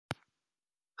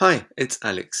Hi, it's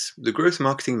Alex, the Growth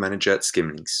Marketing Manager at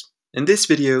Skimlinks. In this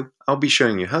video, I'll be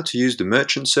showing you how to use the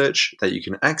merchant search that you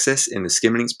can access in the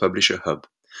Skimlinks Publisher Hub.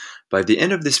 By the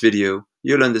end of this video,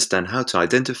 you'll understand how to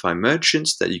identify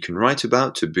merchants that you can write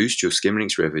about to boost your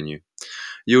Skimlinks revenue.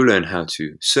 You'll learn how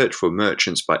to search for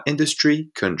merchants by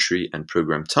industry, country, and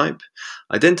program type,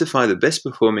 identify the best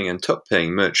performing and top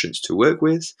paying merchants to work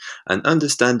with, and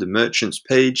understand the merchant's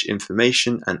page,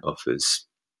 information, and offers.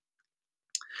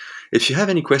 If you have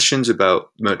any questions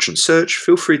about merchant search,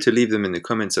 feel free to leave them in the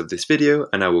comments of this video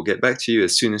and I will get back to you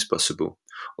as soon as possible.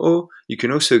 Or you can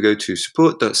also go to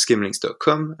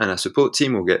support.skimlinks.com and our support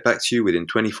team will get back to you within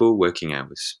 24 working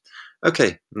hours.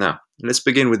 Okay, now let's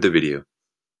begin with the video.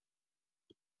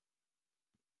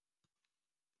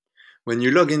 When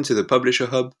you log into the Publisher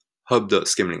Hub,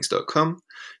 hub.skimlinks.com,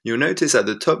 you'll notice at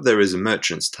the top there is a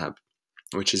Merchants tab,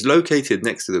 which is located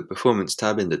next to the Performance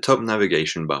tab in the top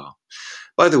navigation bar.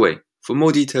 By the way, for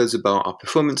more details about our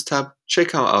Performance tab,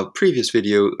 check out our previous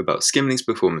video about Skimlinks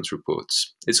performance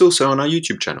reports. It's also on our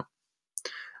YouTube channel.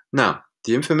 Now,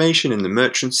 the information in the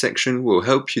Merchant section will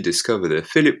help you discover the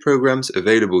affiliate programs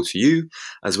available to you,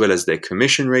 as well as their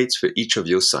commission rates for each of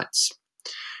your sites.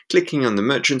 Clicking on the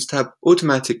Merchants tab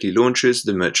automatically launches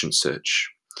the Merchant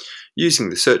search. Using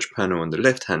the search panel on the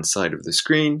left-hand side of the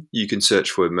screen, you can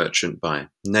search for a merchant by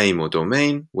name or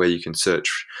domain, where you can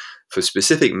search for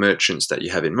specific merchants that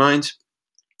you have in mind.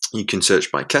 You can search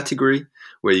by category,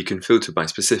 where you can filter by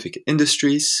specific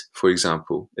industries. For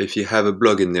example, if you have a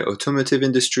blog in the automotive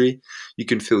industry, you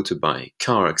can filter by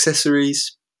car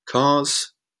accessories,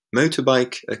 cars,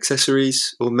 motorbike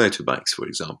accessories, or motorbikes, for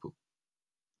example.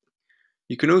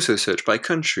 You can also search by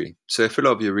country, so if a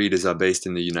lot of your readers are based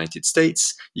in the United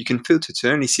States, you can filter to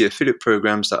only see affiliate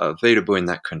programs that are available in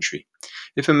that country.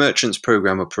 If a merchant's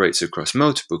program operates across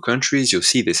multiple countries, you'll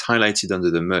see this highlighted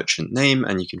under the merchant name,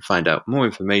 and you can find out more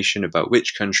information about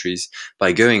which countries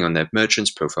by going on their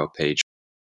merchant's profile page.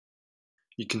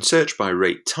 You can search by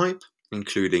rate type,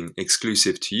 including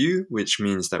exclusive to you, which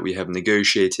means that we have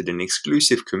negotiated an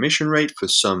exclusive commission rate for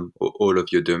some or all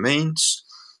of your domains.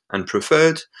 And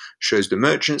preferred shows the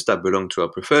merchants that belong to our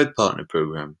preferred partner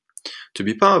program. To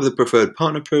be part of the preferred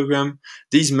partner program,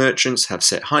 these merchants have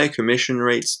set higher commission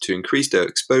rates to increase their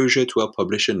exposure to our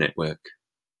publisher network.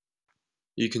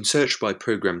 You can search by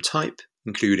program type,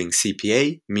 including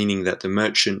CPA, meaning that the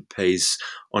merchant pays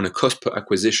on a cost per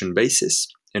acquisition basis.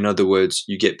 In other words,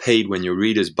 you get paid when your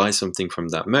readers buy something from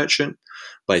that merchant.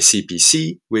 By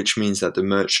CPC, which means that the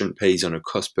merchant pays on a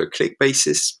cost per click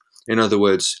basis. In other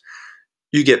words,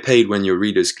 you get paid when your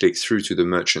readers click through to the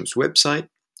merchant's website,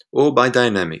 or by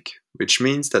dynamic, which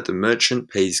means that the merchant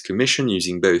pays commission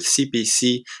using both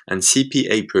CPC and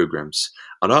CPA programs,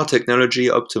 and our technology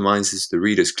optimizes the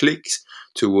reader's clicks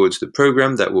towards the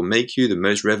program that will make you the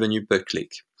most revenue per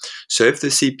click. So if the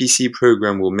CPC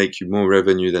program will make you more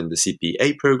revenue than the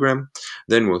CPA program,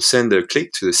 then we'll send a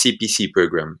click to the CPC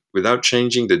program without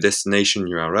changing the destination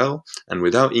URL and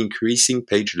without increasing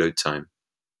page load time.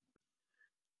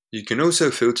 You can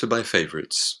also filter by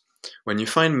favorites. When you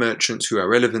find merchants who are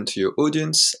relevant to your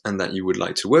audience and that you would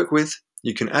like to work with,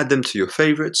 you can add them to your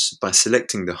favorites by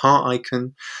selecting the heart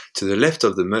icon to the left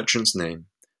of the merchant's name.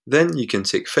 Then you can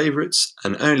tick favorites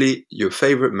and only your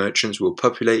favorite merchants will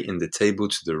populate in the table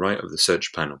to the right of the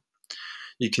search panel.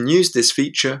 You can use this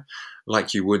feature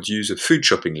like you would use a food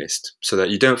shopping list so that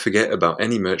you don't forget about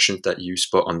any merchant that you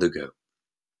spot on the go.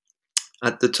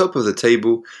 At the top of the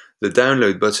table, the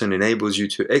download button enables you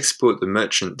to export the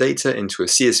merchant data into a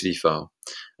CSV file.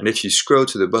 And if you scroll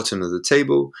to the bottom of the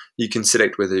table, you can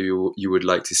select whether you would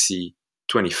like to see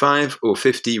 25 or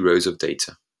 50 rows of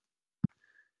data.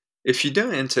 If you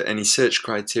don't enter any search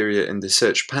criteria in the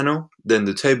search panel, then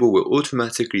the table will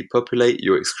automatically populate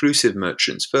your exclusive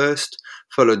merchants first,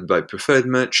 followed by preferred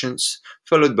merchants,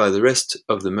 followed by the rest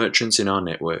of the merchants in our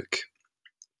network.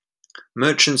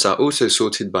 Merchants are also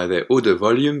sorted by their order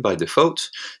volume by default,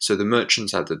 so the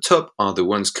merchants at the top are the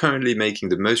ones currently making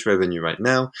the most revenue right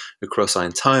now across our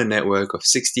entire network of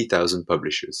 60,000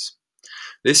 publishers.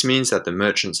 This means that the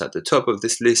merchants at the top of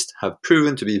this list have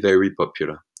proven to be very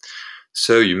popular,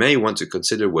 so you may want to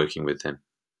consider working with them.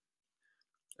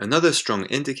 Another strong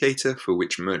indicator for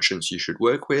which merchants you should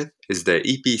work with is their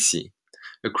EPC.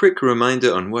 A quick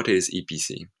reminder on what is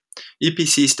EPC.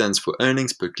 EPC stands for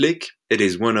earnings per click. It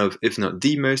is one of, if not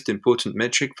the most important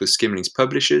metric for Skimlinks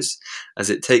publishers, as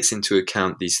it takes into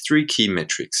account these three key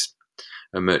metrics: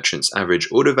 a merchant's average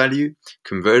order value,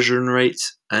 conversion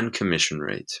rate, and commission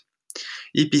rate.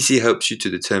 EPC helps you to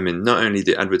determine not only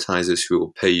the advertisers who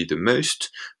will pay you the most,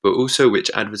 but also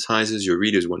which advertisers your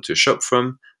readers want to shop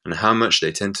from, and how much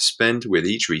they tend to spend with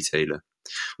each retailer,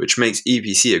 which makes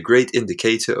EPC a great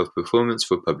indicator of performance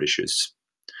for publishers.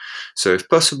 So if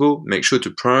possible, make sure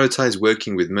to prioritize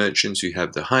working with merchants who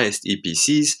have the highest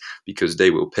EPCs because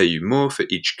they will pay you more for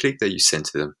each click that you send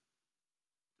to them.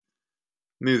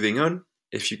 Moving on,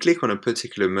 if you click on a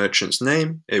particular merchant's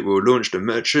name, it will launch the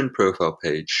merchant profile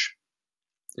page.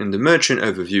 In the merchant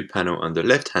overview panel on the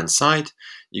left-hand side,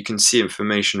 you can see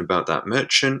information about that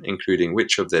merchant, including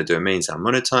which of their domains are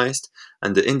monetized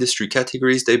and the industry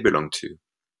categories they belong to.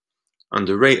 On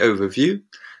the rate overview,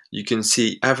 you can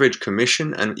see average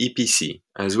commission and EPC,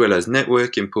 as well as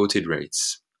network imported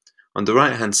rates. On the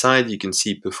right-hand side, you can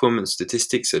see performance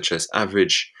statistics such as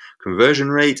average conversion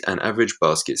rate and average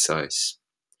basket size.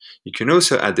 You can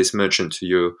also add this merchant to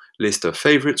your list of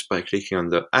favorites by clicking on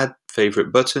the Add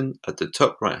Favorite button at the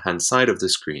top right-hand side of the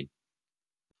screen.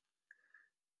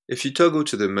 If you toggle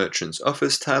to the Merchant's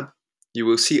Offers tab, you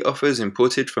will see offers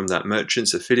imported from that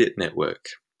merchant's affiliate network.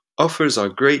 Offers are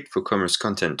great for commerce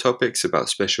content topics about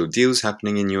special deals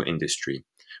happening in your industry.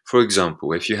 For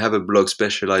example, if you have a blog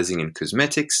specializing in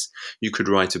cosmetics, you could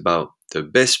write about the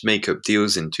best makeup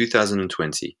deals in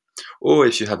 2020. Or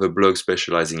if you have a blog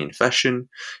specializing in fashion,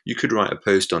 you could write a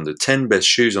post on the 10 best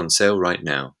shoes on sale right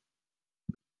now.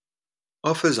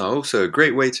 Offers are also a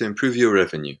great way to improve your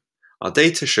revenue. Our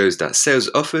data shows that sales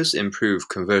offers improve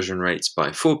conversion rates by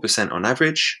 4% on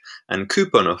average, and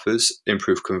coupon offers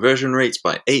improve conversion rates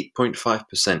by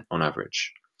 8.5% on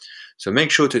average. So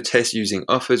make sure to test using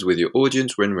offers with your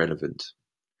audience when relevant.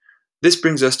 This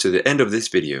brings us to the end of this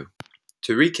video.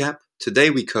 To recap, today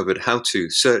we covered how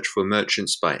to search for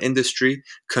merchants by industry,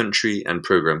 country, and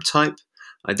program type,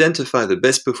 identify the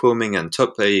best performing and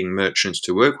top paying merchants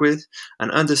to work with,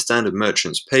 and understand a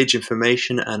merchant's page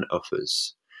information and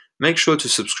offers. Make sure to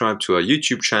subscribe to our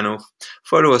YouTube channel,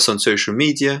 follow us on social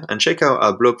media, and check out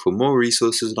our blog for more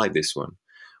resources like this one.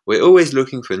 We're always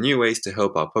looking for new ways to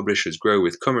help our publishers grow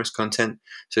with commerce content,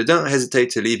 so don't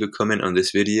hesitate to leave a comment on this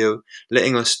video,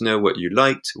 letting us know what you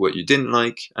liked, what you didn't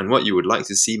like, and what you would like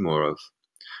to see more of.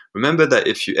 Remember that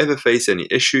if you ever face any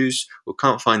issues or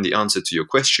can't find the answer to your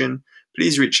question,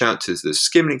 please reach out to the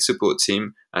Skimlinks support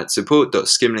team at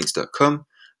support.skimlinks.com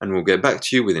and we'll get back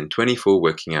to you within 24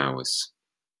 working hours.